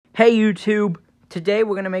Hey YouTube, today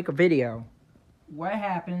we're going to make a video. What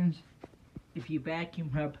happens if you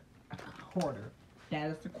vacuum up a quarter?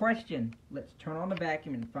 That is the question. Let's turn on the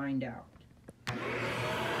vacuum and find out.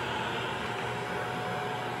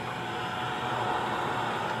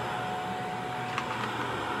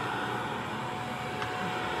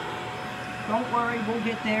 Don't worry, we'll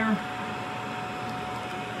get there.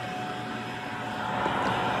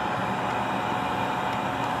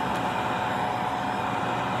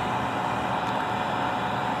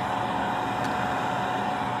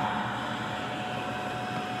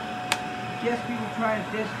 Guess we will try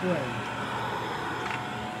it this way.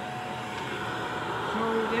 So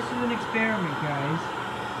this is an experiment, guys.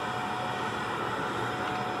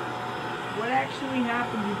 What actually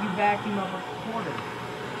happens if you vacuum up a quarter?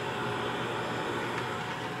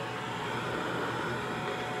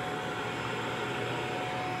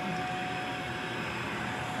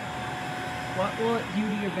 What will it do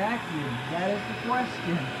to your vacuum? That is the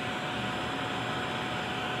question.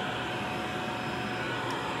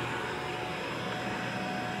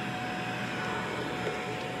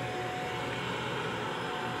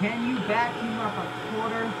 Can you vacuum up a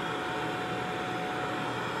quarter?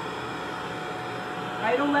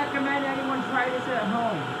 I don't recommend anyone try this at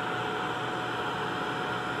home.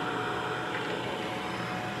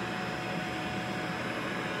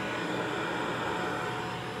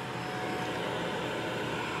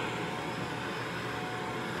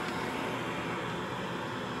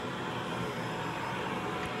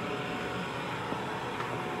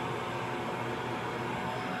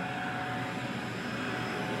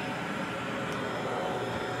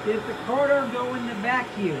 Did the quarter go in the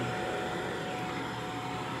vacuum?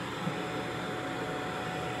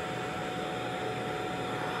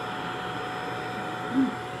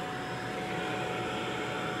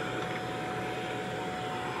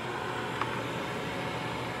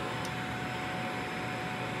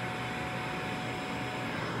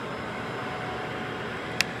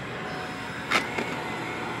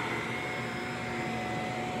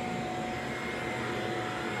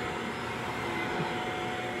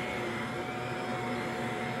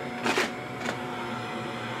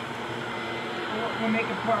 We're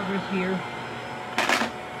making progress here.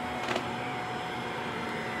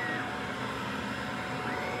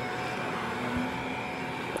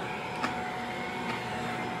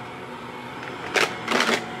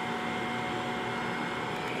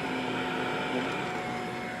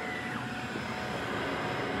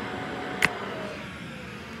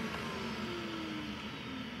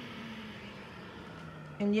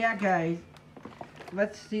 And yeah, guys,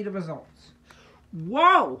 let's see the results.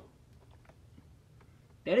 Whoa!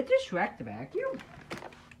 Did it just wreck the vacuum?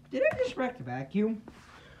 Did it just wreck the vacuum?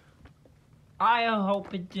 I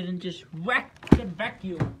hope it didn't just wreck the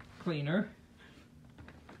vacuum cleaner.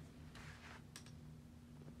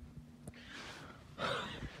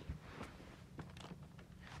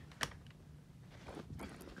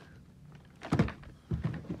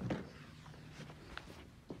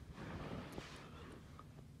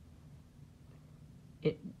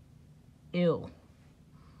 Ew.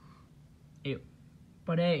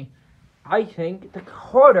 But hey, I think the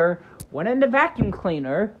quarter went in the vacuum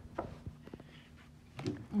cleaner.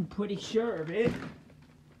 I'm pretty sure of it.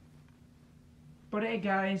 But hey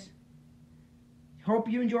guys, hope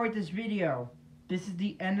you enjoyed this video. This is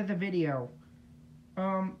the end of the video.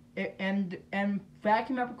 And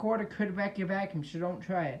vacuum up a quarter could wreck your vacuum, so don't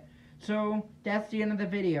try it. So that's the end of the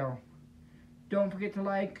video. Don't forget to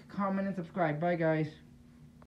like, comment, and subscribe. Bye guys.